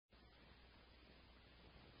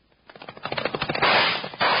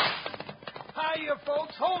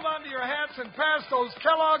on to your hats and pass those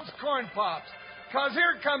Kellogg's Corn Pops. Because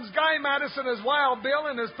here comes Guy Madison as Wild Bill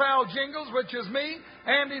and his pal Jingles, which is me,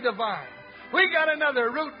 Andy Devine. We got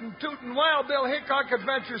another rootin' tootin' Wild Bill Hickok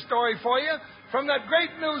adventure story for you from that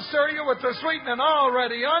great new cereal with the sweetening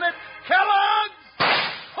already on it, Kellogg's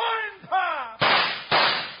Corn Pops!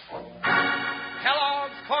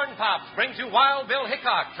 Kellogg's Corn Pops brings you Wild Bill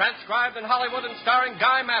Hickok, transcribed in Hollywood and starring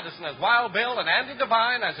Guy Madison as Wild Bill and Andy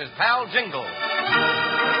Devine as his pal Jingle.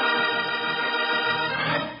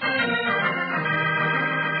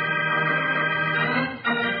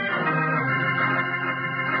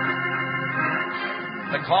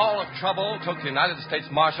 The call of trouble took United States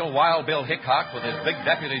Marshal Wild Bill Hickok with his big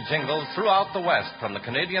deputy Jingles throughout the West, from the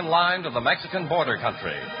Canadian line to the Mexican border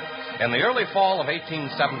country. In the early fall of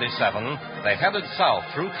 1877, they headed south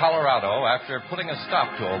through Colorado after putting a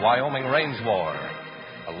stop to a Wyoming range war.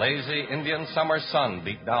 A lazy Indian summer sun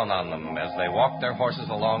beat down on them as they walked their horses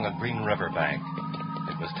along a green river bank.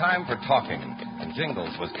 It was time for talking, and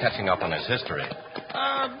Jingles was catching up on his history.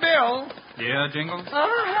 Bill? Yeah, Jingles?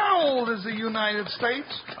 How old is the United States?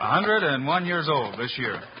 101 years old this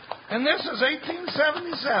year. And this is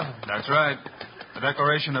 1877. That's right. The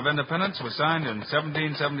Declaration of Independence was signed in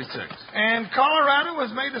 1776. And Colorado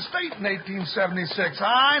was made a state in 1876.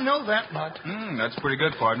 I know that much. That's pretty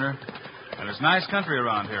good, partner. And it's nice country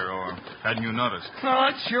around here, or hadn't you noticed? Oh,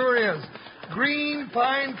 it sure is. Green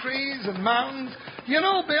pine trees and mountains. You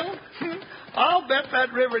know, Bill, I'll bet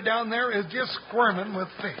that river down there is just squirming with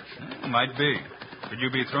fish. Might be. Could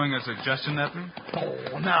you be throwing a suggestion at me?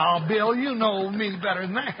 Oh, now, Bill, you know me better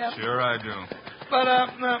than that. Sure I do. But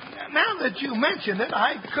now that you mention it,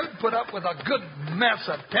 I could put up with a good mess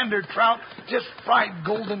of tender trout just fried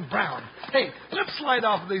golden brown. Hey, let's slide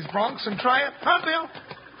off of these broncs and try it. Huh, Bill?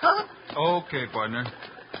 Huh? Okay, partner.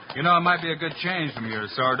 You know, it might be a good change from your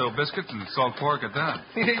sourdough biscuits and salt pork at that.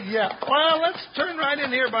 Yeah. Well, let's turn right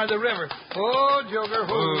in here by the river. Oh, Joker.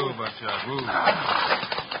 Ooh, Buckshot. Ooh.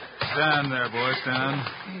 Stand there, boy, stand.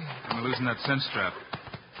 I'm losing that cinch strap.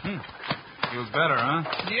 Feels better, huh?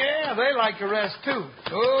 Yeah, they like a rest, too.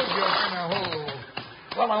 Oh, Joker, now,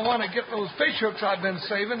 Well, I want to get those fish hooks I've been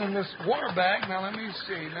saving in this water bag. Now, let me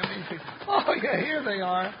see. Oh, yeah, here they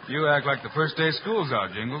are. You act like the first day school's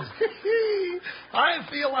out, Jingles. I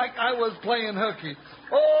feel like I was playing hooky.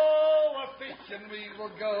 Oh, a-fishing we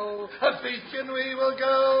will go, a-fishing we will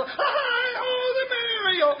go. Oh, the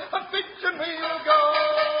Mario, a-fishing we will go.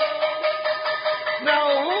 Now,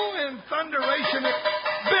 who in thunderation...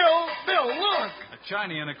 Bill, look. A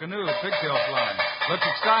Chinese in a canoe, pigtail flying. Looks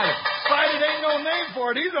excited. Excited ain't no name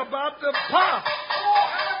for it. He's about to pop. Oh,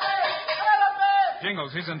 help me!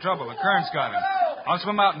 Jingles, he's in trouble. The current's got him. I'll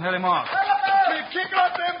swim out and head him off. Kick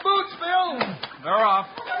off them boots, Bill. They're off.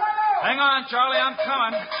 Hang on, Charlie. I'm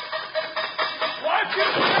coming. Watch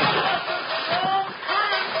it. Strong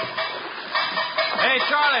current. Hey,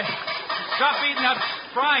 Charlie. Stop eating that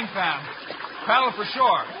frying pan. Paddle for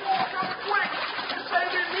shore. Quick!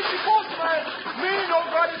 Save me, Missy Postman! Me no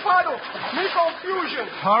grandfather! Me confusion!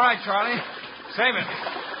 All right, Charlie. Save it.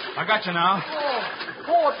 I got you now.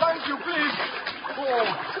 Oh, thank you, please. Oh,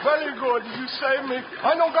 very good. You saved me.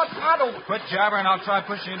 I no got paddle. Quit jabbering. I'll try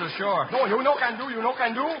pushing you to shore. No, you no can do.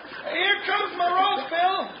 Here comes my rope,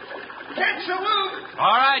 Bill. Catch the loop.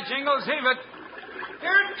 All right, Jingles, heave it.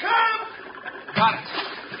 Here it comes. Got it.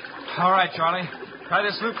 All right, Charlie. Tie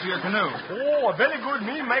this loop to your canoe. Oh, very good.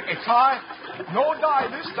 Me make a tie. No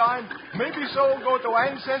die this time. Maybe so go to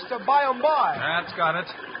ancestor by and by. That's got it.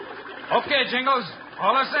 Okay, Jingles.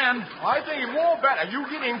 Haul us in. I think it more better. You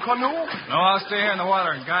get in canoe? No, I'll stay here in the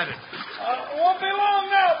water and guide it. Won't be long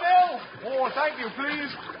now, Bill. Oh, thank you, please.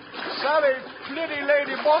 Sally, pretty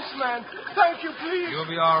lady boss man. Thank you, please. You'll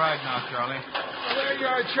be all right now, Charlie. There you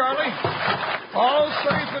are, Charlie. All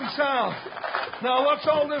safe and sound. Now, what's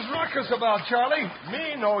all this ruckus about, Charlie?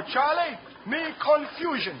 Me no Charlie. Me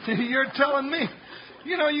confusion. You're telling me.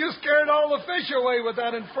 You know, you scared all the fish away with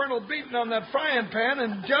that infernal beating on that frying pan,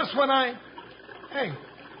 and just when I... Hey,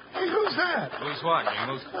 who's that? Who's what,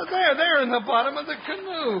 Jingles? There in the bottom of the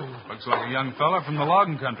canoe. Looks like a young fella from the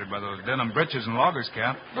logging country by those denim breeches and logger's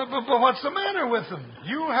cap. But what's the matter with him?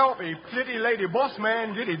 You help me, pretty lady boss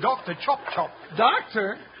man, get a Dr. Chop Chop.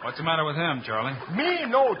 Doctor? What's the matter with him, Charlie? Me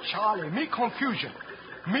no Charlie. Me confusion.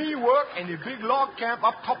 Me work in the big log camp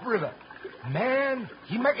up top river. Man,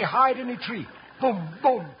 he make a hide in the tree. Boom,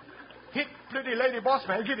 boom. Hit pretty lady boss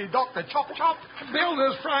man, get a Dr. Chop Chop. Bill,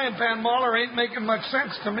 this frying pan mauler ain't making much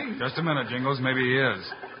sense to me. Just a minute, Jingles. Maybe he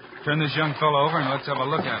is. Turn this young fellow over and let's have a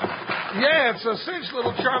look at him. Yeah, it's a cinch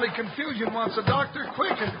little Charlie Confusion wants a doctor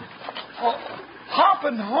quick. And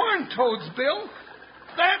hopping horn toads, Bill.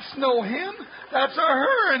 That's no him. That's a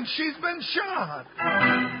her, and she's been shot.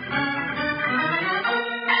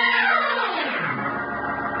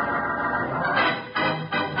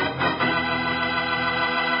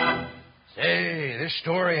 Say, this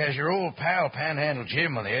story has your old pal Panhandle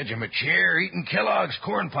Jim on the edge of my chair eating Kellogg's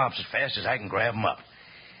Corn Pops as fast as I can grab 'em up.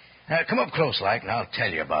 Now, come up close like, and I'll tell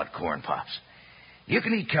you about Corn Pops. You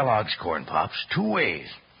can eat Kellogg's Corn Pops 2 ways.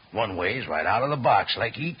 One way is right out of the box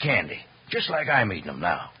like you eat candy, just like I'm eating them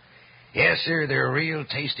now. Yes, sir, they're a real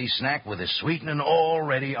tasty snack with the sweetening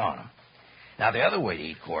already on 'em. Now, the other way to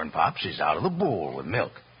eat Corn Pops is out of the bowl with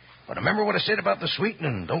milk. But remember what I said about the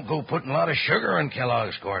sweetening. Don't go putting a lot of sugar in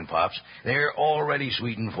Kellogg's Corn Pops. They're already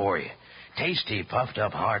sweetened for you. Tasty,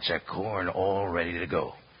 puffed-up hearts of corn all ready to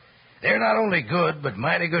go. They're not only good, but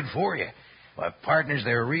mighty good for you. Why, partners,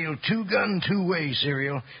 they're a real two-gun, two-way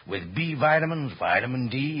cereal with B vitamins, vitamin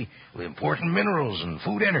D, with important minerals and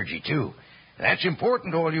food energy, too. And that's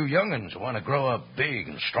important to all you young'uns who want to grow up big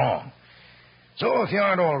and strong. So if you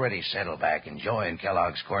aren't already settled back enjoying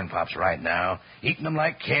Kellogg's Corn Pops right now, eating them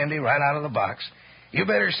like candy right out of the box, you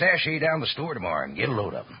better sashay down the store tomorrow and get a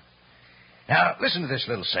load of them. Now, listen to this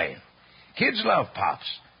little saying. Kids love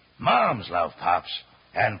Pops, moms love Pops,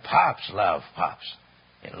 and Pops love Pops.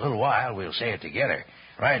 In a little while, we'll say it together.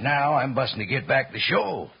 Right now, I'm busting to get back to the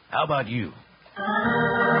show. How about you?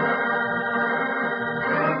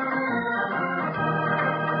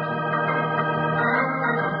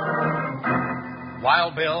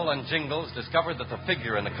 Wild Bill and Jingles discovered that the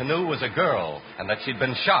figure in the canoe was a girl and that she'd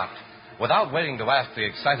been shot. Without waiting to ask the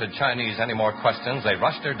excited Chinese any more questions, they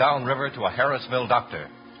rushed her downriver to a Harrisville doctor.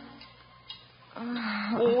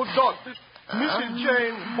 Oh, doctor, Mrs.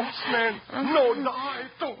 Jane, bossman, no die.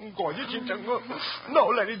 No,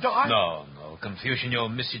 let it die. No. Confusion, your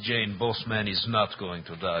Missy Jane Bossman is not going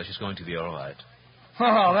to die. She's going to be all right.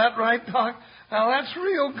 Oh, that right, Doc? Now, that's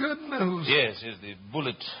real good news. Yes, the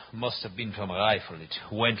bullet must have been from a rifle. It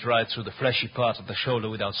went right through the fleshy part of the shoulder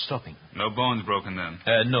without stopping. No bones broken then?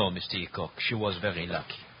 No, Mr. Hickok. She was very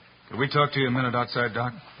lucky. Could we talk to you a minute outside,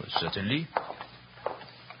 Doc? Well, certainly.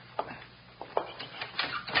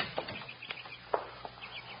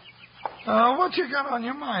 What you got on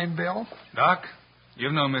your mind, Bill? Doc,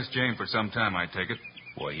 you've known Miss Jane for some time, I take it.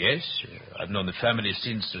 Well, yes. I've known the family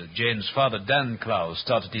since Jane's father, Dan Klaus,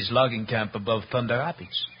 started his logging camp above Thunder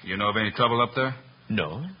Rapids. You know of any trouble up there?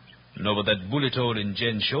 No, but that bullet hole in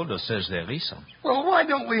Jane's shoulder says there is some. Well, why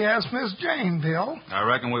don't we ask Miss Jane, Bill? I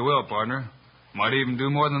reckon we will, partner. Might even do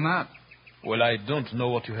more than that. Well, I don't know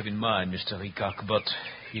what you have in mind, Mr. Hickok, but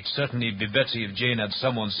it'd certainly be better if Jane had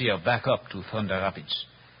someone see her back up to Thunder Rapids.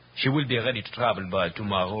 She will be ready to travel by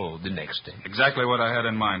tomorrow or the next day. Exactly what I had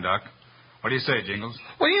in mind, Doc. What do you say, Jingles?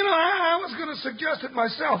 Well, I was going to suggest it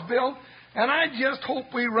myself, Bill, and I just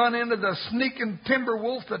hope we run into the sneaking timber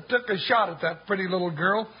wolf that took a shot at that pretty little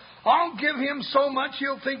girl. I'll give him so much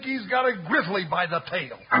he'll think he's got a grizzly by the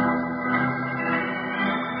tail.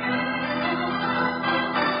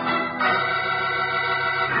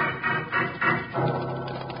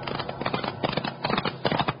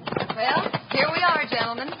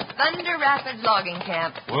 Thunder Rapids Logging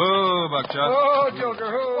Camp. Whoa, Buckshot. Oh,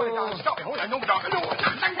 Joker, whoa. Stop it. Hold on. No.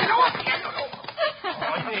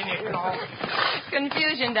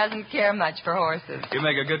 Confusion doesn't care much for horses. You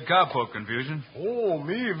make a good cowpoke, Confusion. Oh,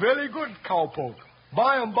 me very good cowpoke.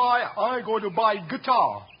 By and by, I go to buy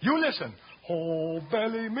guitar. You listen. Oh,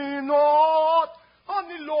 belly me not.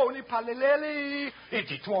 Ani loni paleleli.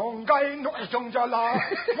 Iti twongai no esongjala.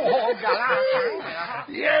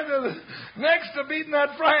 Yeah, next to beating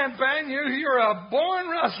that frying pan, you're a born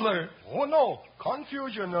rustler. Oh, no.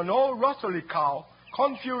 Confusion, no rustly cow.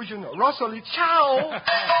 Confusion, rustly chow.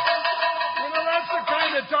 That's the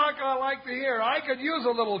kind of talk I like to hear. I could use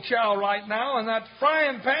a little chow right now, and that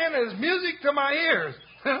frying pan is music to my ears.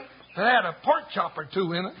 It had a pork chop or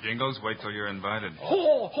two in it. Jingles, wait till you're invited.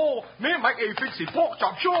 Me make a fixie pork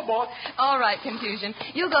chop, sure, boss. All right, Confusion.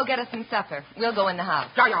 You go get us some supper. We'll go in the house.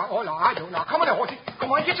 Yeah, all right, I do now. Come on, horsey.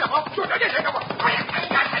 Come on, get your hop.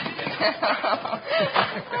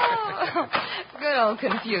 Good old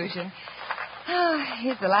Confusion.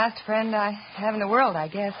 He's the last friend I have in the world, I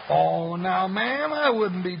guess. Oh, now, ma'am, I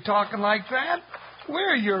wouldn't be talking like that.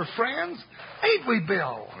 We're your friends. Ain't we,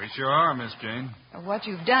 Bill? We sure are, Miss Jane. What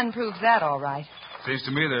you've done proves that all right. Seems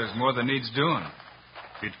to me there's more than needs doing.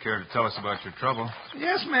 If you'd care to tell us about your trouble.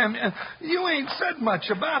 Yes, ma'am. You ain't said much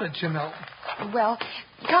about it, you know. Well,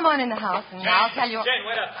 come on in the house, and I'll tell you... Jane,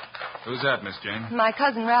 wait up. Who's that, Miss Jane? My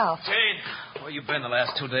cousin Ralph. Jane, where you been the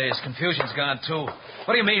last 2 days? Confusion's gone, too.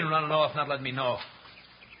 What do you mean, running off, not letting me know?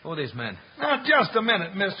 Who are these men? Now, just a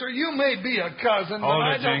minute, mister. You may be a cousin, but Hold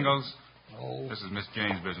I it, don't... Jingles. Oh. This is Miss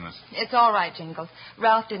Jane's business. It's all right, Jingles.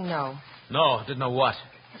 Ralph didn't know. No, didn't know what.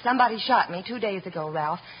 Somebody shot me 2 days ago,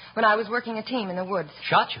 Ralph, when I was working a team in the woods.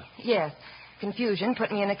 Shot you? Yes. Confusion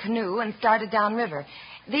put me in a canoe and started downriver.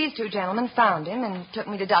 These 2 gentlemen found him and took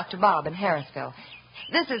me to Dr. Bob in Harrisville.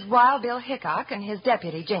 This is Wild Bill Hickok and his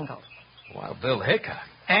deputy, Jingles. Wild Bill Hickok.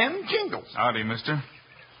 And Jingles. Howdy, mister.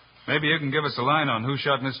 Maybe you can give us a line on who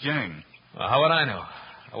shot Miss Jane. Well, how would I know?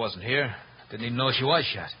 I wasn't here. Didn't even know she was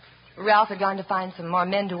shot. Ralph had gone to find some more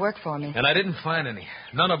men to work for me. And I didn't find any.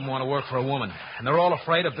 None of them want to work for a woman. And they're all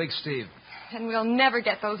afraid of Big Steve. And we'll never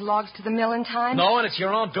get those logs to the mill in time? No, and it's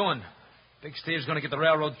your own doing. Big Steve's going to get the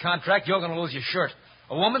railroad contract. You're going to lose your shirt.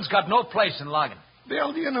 A woman's got no place in logging.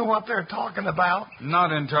 Bill, do you know what they're talking about?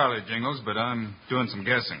 Not entirely, Jingles, but I'm doing some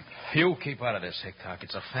guessing. You keep out of this, Hickok.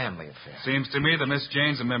 It's a family affair. Seems to me that Miss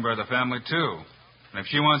Jane's a member of the family, too. And if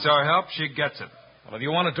she wants our help, she gets it. Well, if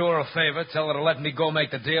you want to do her a favor, tell her to let me go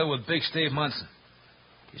make the deal with Big Steve Munson.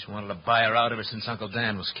 He's wanted to buy her out ever since Uncle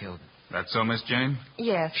Dan was killed. That so, Miss Jane?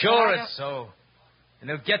 Yes. Sure it's so. And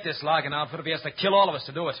he'll get this logging outfit if he has to kill all of us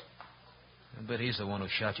to do it. I bet he's the one who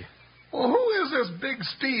shot you. Well, who is this Big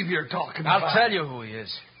Steve you're talking about? I'll tell you who he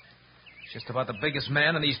is. He's just about the biggest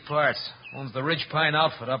man in these parts. Owns the Ridge Pine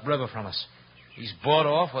outfit upriver from us. He's bought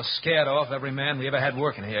off or scared off every man we ever had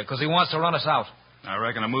working here because he wants to run us out. I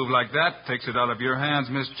reckon a move like that takes it out of your hands,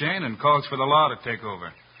 Miss Jane, and calls for the law to take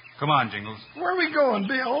over. Come on, Jingles. Where are we going,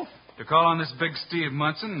 Bill? To call on this Big Steve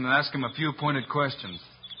Munson and ask him a few pointed questions.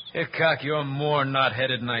 Hickok, you're more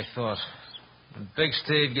knot-headed than I thought. When Big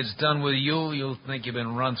Steve gets done with you, you'll think you've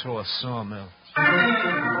been run through a sawmill.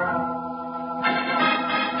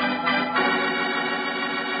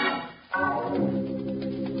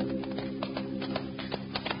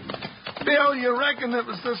 Bill, you reckon it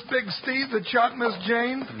was this Big Steve that shot Miss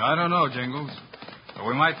Jane? I don't know, Jingles. But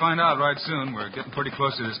we might find out right soon. We're getting pretty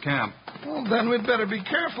close to this camp. Well, then we'd better be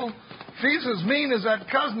careful. If he's as mean as that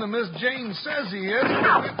cousin of Miss Jane says he is,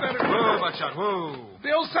 we'd better... Whoa, Buckshot, whoa.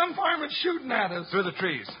 Bill, some fireman's shooting at us. Through the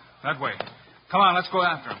trees. That way. Come on, let's go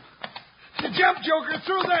after him. You jump, Joker,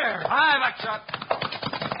 through there. Hi, Buckshot.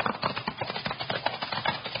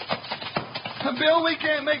 Bill, we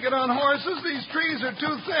can't make it on horses. These trees are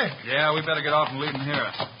too thick. Yeah, we better get off and leave him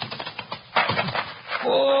here.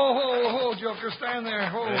 Whoa, Joker, stand there.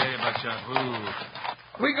 Whoa. Hey, Buckshot,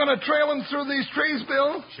 whoa. We going to trail him through these trees,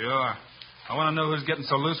 Bill? Sure. I want to know who's getting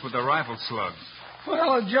so loose with the rifle slugs.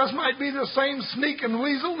 Well, it just might be the same sneaking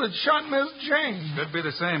weasel that shot Miss Jane. Could be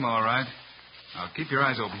the same, all right. Now, keep your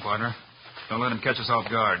eyes open, partner. Don't let him catch us off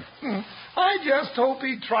guard. I just hope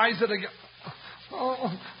he tries it again.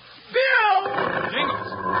 Oh, Bill! Jingles!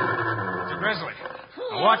 It's a grizzly.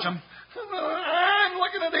 Now watch him. I'm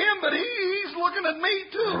looking at him, but he's looking at me,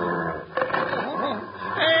 too.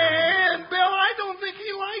 And, Bill, I don't think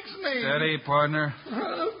he likes me. Steady, partner.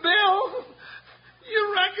 Bill,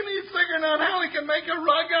 you reckon he's figuring out how he can make a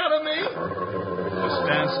rug out of me? Just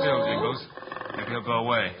stand still, Jingles. Maybe he'll go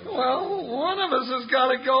away. Well, one of us has got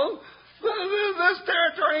to go. This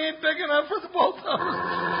territory ain't big enough for the both of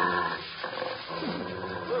us.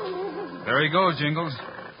 There he goes, Jingles.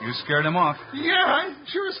 You scared him off. Yeah, I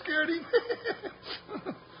sure scared him.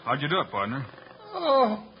 How'd you do it, partner?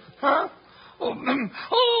 Oh, huh?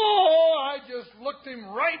 Oh, I just looked him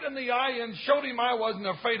right in the eye and showed him I wasn't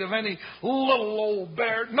afraid of any little old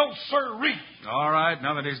bear. No, sirree. All right,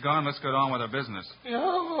 now that he's gone, let's get on with our business. Yeah,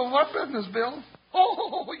 what business, Bill?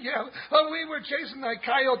 Oh, yeah. We were chasing that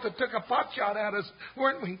coyote that took a pot shot at us,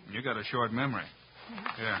 weren't we? You got a short memory.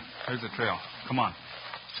 Here's the trail. Come on.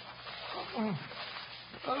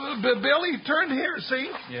 Bill, he turned here,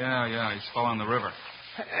 see? Yeah, he's following the river.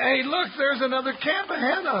 Hey, look, there's another camp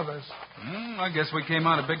ahead of us. I guess we came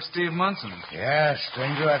out of Big Steve Munson's. Yeah,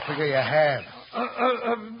 stranger, I figure you have.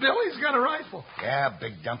 Billy's got a rifle. Yeah,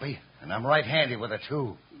 Big Dumpy. And I'm right-handy with it,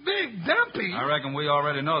 too. Big Dumpy? I reckon we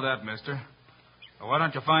already know that, mister. Well, why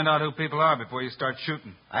don't you find out who people are before you start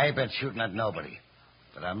shooting? I ain't been shooting at nobody.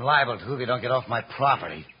 But I'm liable to if you don't get off my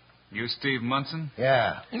property. You Steve Munson?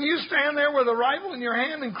 Yeah. And you stand there with a rifle in your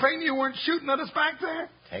hand and claim you weren't shooting at us back there?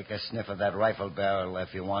 Take a sniff of that rifle barrel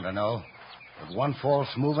if you want to know. With one false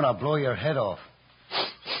move and I'll blow your head off.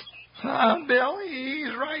 Bill,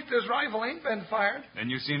 he's right. This rifle ain't been fired. And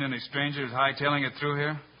you seen any strangers hightailing it through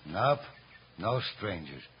here? Nope. No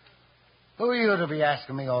strangers. Who are you to be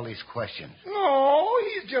asking me all these questions? No,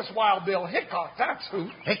 he's just Wild Bill Hickok, that's who.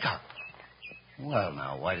 Hickok? Well,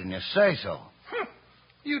 now, why didn't you say so?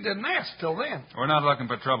 You didn't ask till then. We're not looking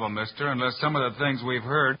for trouble, mister, unless some of the things we've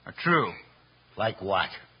heard are true. Like what?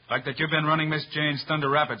 Like that you've been running Miss Jane's Thunder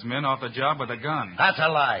Rapids men off the job with a gun. That's a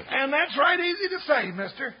lie. And that's right easy to say,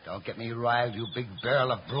 mister. Don't get me riled, you big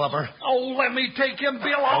barrel of blubber. Oh, let me take him,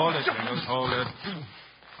 Bill. Hold it, Jingles, hold it.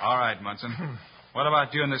 All right, Munson. What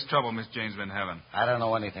about you and this trouble Miss Jane's been having? I don't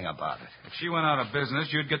know anything about it. If she went out of business,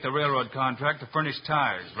 you'd get the railroad contract to furnish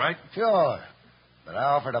tires, right? Sure. But I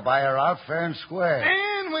offered to buy her out fair and square.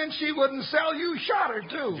 And when she wouldn't sell, you shot her,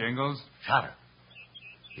 too. Jingles? Shot her.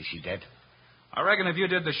 Is she dead? I reckon if you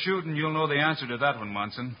did the shooting, you'll know the answer to that one,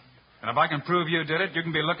 Munson. And if I can prove you did it, you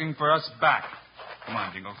can be looking for us back. Come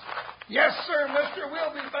on, Jingles. Yes, sir, mister.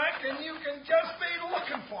 We'll be back, and you can just be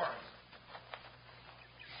looking for us.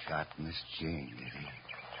 Shot Miss Jane, did he?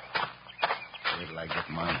 Wait till I get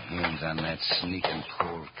my hands on that sneaking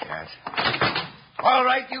polecat. All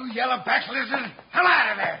right, you yellow patch lizard. Come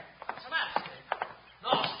out of there. What's the matter?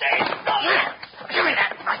 No. Stay. No. Give me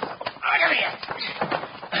that rifle. Give me it.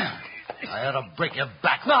 I ought to break your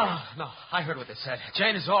back. No. I heard what they said.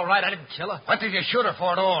 Jane is all right. I didn't kill her. What did you shoot her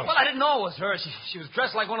for at all? Well, I didn't know it was her. She was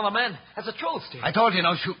dressed like one of the men. That's the truth, Steve. I told you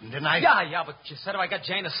no shooting, didn't I? Yeah, but you said if I got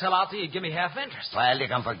Jane to sell out to you, you'd give me half interest. Well, you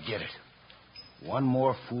can forget it. One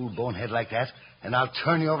more fool bonehead like that, and I'll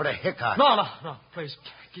turn you over to Hickok. No. Please,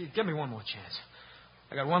 give me one more chance.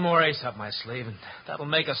 I got one more ace up my sleeve, and that'll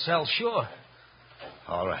make us sell sure.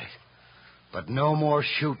 All right. But no more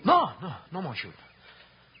shooting. No more shooting.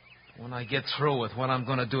 When I get through with what I'm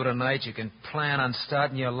going to do tonight, you can plan on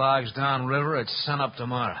starting your logs downriver at sunup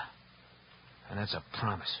tomorrow. And that's a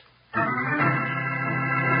promise.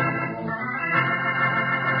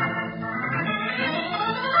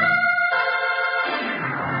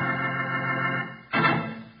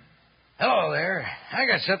 Hello there. I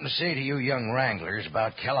got something to say to you young wranglers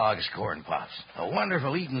about Kellogg's Corn Pops. A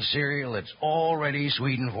wonderful eating cereal that's already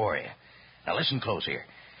sweetened for you. Now listen close here.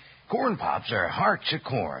 Corn Pops are hearts of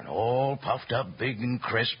corn, all puffed up big and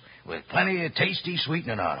crisp, with plenty of tasty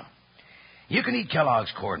sweetening on them. You can eat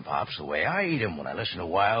Kellogg's Corn Pops the way I eat 'em when I listen to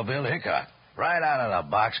Wild Bill Hickok, right out of the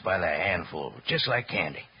box by the handful, just like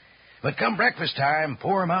candy. But come breakfast time,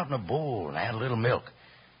 pour 'em out in a bowl and add a little milk.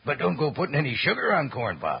 But don't go putting any sugar on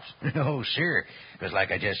Corn Pops. No, sir, because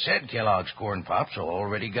like I just said, Kellogg's Corn Pops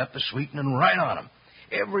already got the sweetening right on 'em.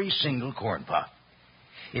 Every single Corn Pop.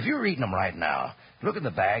 If you're eating 'em right now, look at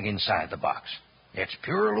the bag inside the box. It's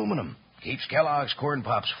pure aluminum. Keeps Kellogg's Corn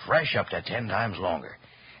Pops fresh up to 10 times longer.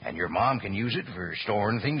 And your mom can use it for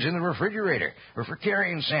storing things in the refrigerator or for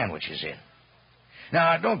carrying sandwiches in.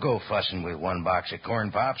 Now, don't go fussing with one box of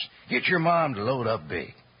Corn Pops. Get your mom to load up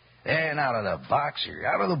big. Then out of the box or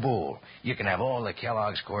out of the bowl, you can have all the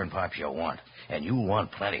Kellogg's Corn Pops you want. And you'll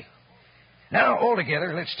want plenty. Now, all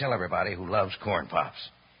together, let's tell everybody who loves Corn Pops.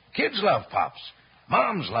 Kids love Pops.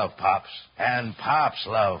 Moms love Pops, and Pops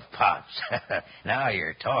love Pops. Now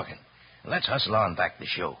you're talking. Let's hustle on back to the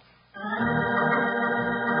show.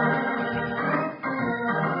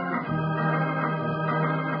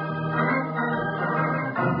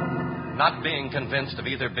 Not being convinced of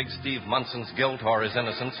either Big Steve Munson's guilt or his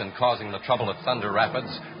innocence in causing the trouble at Thunder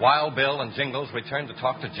Rapids, Wild Bill and Jingles return to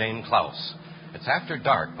talk to Jane Klaus. It's after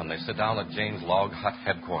dark when they sit down at Jane's log hut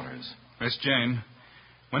headquarters. Miss Jane,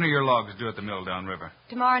 when are your logs due at the mill downriver?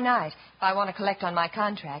 Tomorrow night, if I want to collect on my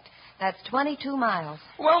contract. That's 22 miles.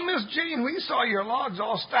 Well, Miss Jane, we saw your logs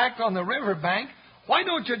all stacked on the riverbank. Why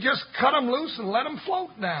don't you just cut 'em loose and let 'em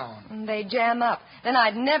float down? They jam up. Then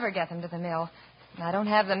I'd never get them to the mill. And I don't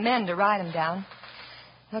have the men to ride them down.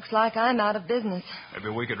 Looks like I'm out of business. Maybe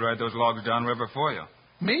we could ride those logs downriver for you.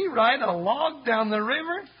 Me ride a log down the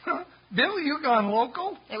river? Bill, you gone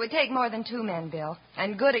local? It would take more than 2 men, Bill,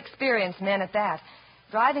 and good experienced men at that.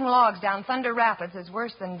 Driving logs down Thunder Rapids is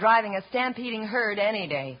worse than driving a stampeding herd any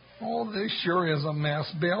day. Oh, this sure is a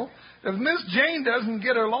mess, Bill. If Miss Jane doesn't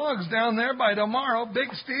get her logs down there by tomorrow,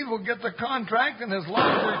 Big Steve will get the contract and his logs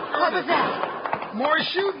are sure What was that? More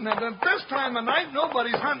shooting, and at this time of night,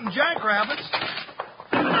 nobody's hunting jackrabbits.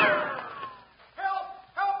 Help,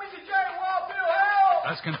 Mr. J. Wild Bill, help!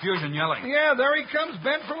 That's confusion yelling. Yeah, there he comes,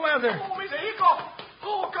 bent for leather. Oh, Mr. Hickok!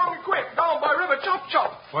 Oh, come quick, down by river,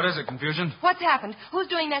 chop. What is it, confusion? What's happened? Who's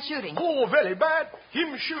doing that shooting? Oh, very bad.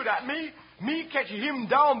 Him shoot at me. Me catch him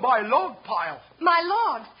down by log pile. My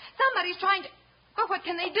logs. Somebody's trying to... Well, what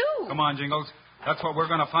can they do? Come on, Jingles. That's what we're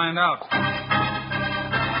going to find out.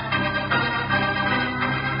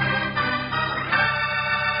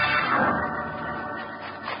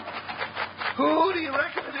 Who do you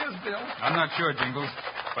reckon it is, Bill? I'm not sure, Jingles.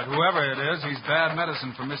 But whoever it is, he's bad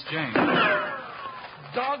medicine for Miss Jane.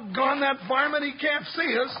 Doggone that varmint, he can't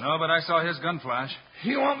see us. No, but I saw his gun flash.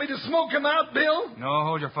 You want me to smoke him out, Bill? No,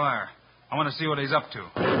 hold your fire. I want to see what he's up to.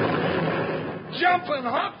 Jumping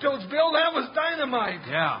hot toads, Bill, that was dynamite.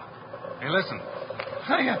 Yeah, Hey, listen.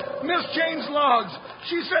 Miss Jane's logs.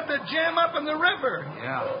 She said to jam up in the river.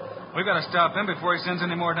 Yeah. We've got to stop him before he sends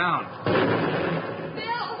any more down.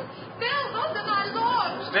 Bill, those are my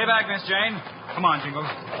logs. Stay back, Miss Jane. Come on, Jingles.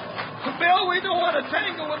 Bill, we don't want to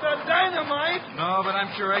tangle with that dynamite. No, but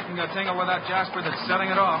I'm sure I can go tangle with that Jasper that's setting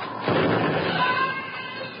it off.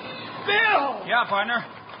 Bill! Yeah, partner.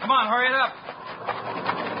 Come on, hurry it up.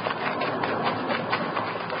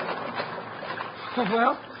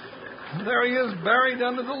 Well, there he is, buried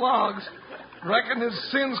under the logs. Reckon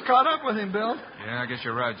his sins caught up with him, Bill. Yeah, I guess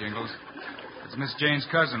you're right, Jingles. It's Miss Jane's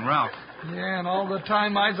cousin, Ralph. Yeah, and all the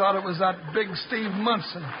time I thought it was that big Steve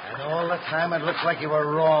Munson. And all the time it looks like you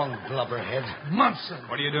were wrong, blubberhead. Munson!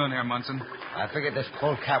 What are you doing here, Munson? I figured this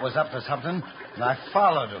polecat was up to something, and I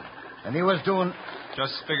followed him. And he was doing...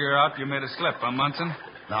 Just figure out you made a slip, huh, Munson?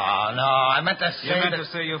 No, I meant to say You meant to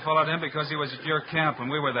say you followed him because he was at your camp when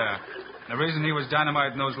we were there. The reason he was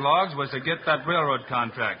dynamiting those logs was to get that railroad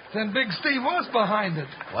contract. Then Big Steve was behind it.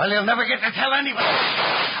 Well, you'll never get to tell anybody.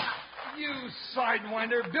 You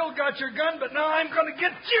sidewinder. Bill got your gun, but now I'm going to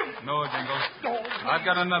get you. No, Jingles. Oh, I've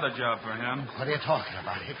got another job for him. What are you talking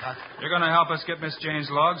about, Hickok? You're going to help us get Miss Jane's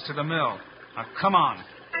logs to the mill. Now, come on.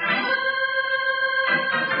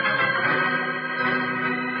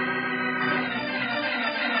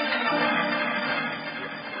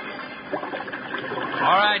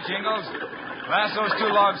 All right, Jingles. Lash those two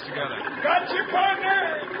logs together. got you,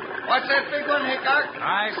 partner. What's that big one, Hickok?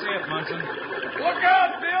 I see it, Munson. Look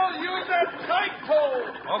out, Bill. Use that tight pole.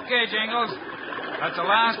 Okay, Jingles. That's the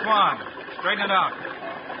last one. Straighten it out.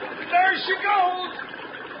 There she goes.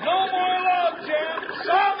 No more log jam.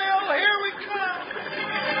 Sawmill, here we come.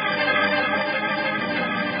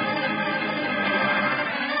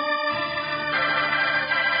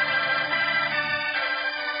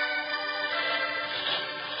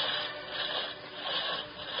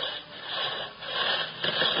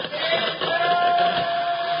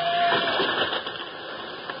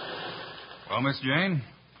 Well, Miss Jane,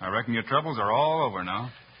 I reckon your troubles are all over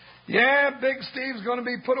now. Yeah, Big Steve's going to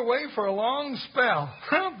be put away for a long spell.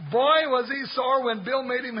 Boy, was he sore when Bill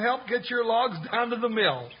made him help get your logs down to the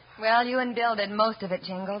mill. Well, you and Bill did most of it,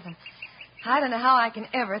 Jingles, and I don't know how I can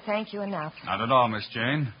ever thank you enough. Not at all, Miss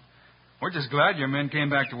Jane. We're just glad your men came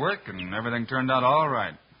back to work and everything turned out all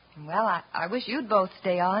right. Well, I wish you'd both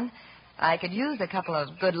stay on. I could use a couple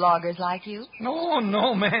of good loggers like you.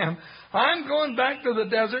 No, ma'am. I'm going back to the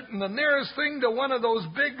desert, and the nearest thing to one of those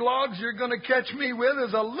big logs you're going to catch me with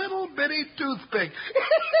is a little bitty toothpick.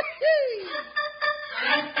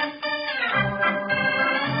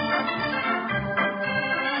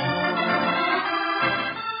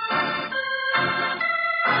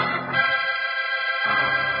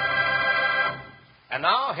 And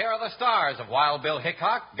now, here are the stars of Wild Bill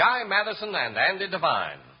Hickok, Guy Madison, and Andy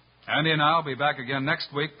Devine. Andy and I'll be back again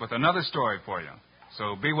next week with another story for you.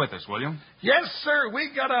 So be with us, will you? Yes, sir.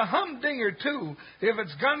 We got a humdinger, too. If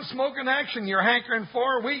it's gun-smoking action you're hankering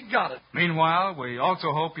for, we got it. Meanwhile, we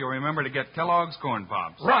also hope you'll remember to get Kellogg's Corn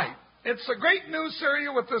Pops. Right. It's a great new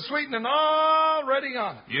cereal with the sweetening already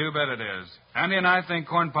on it. You bet it is. Andy and I think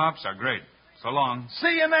Corn Pops are great. So long.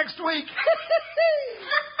 See you next week.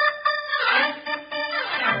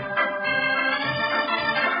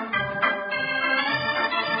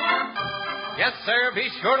 Yes, sir. Be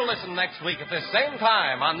sure to listen next week at this same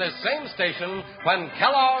time on this same station when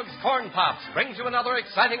Kellogg's Corn Pops brings you another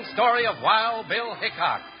exciting story of Wild Bill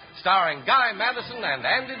Hickok, starring Guy Madison and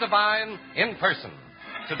Andy Devine in person.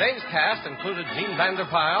 Today's cast included Gene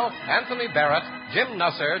Vanderpyle, Anthony Barrett, Jim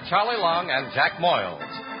Nusser, Charlie Long, and Jack Moyles.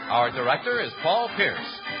 Our director is Paul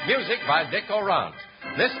Pierce. Music by Dick Orant.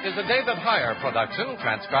 This is a David Heyer production,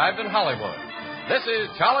 transcribed in Hollywood. This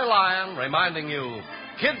is Charlie Lyon reminding you,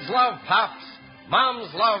 kids love Pops,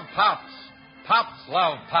 moms love Pops, Pops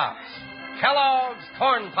love Pops. Kellogg's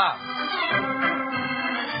Corn Pops.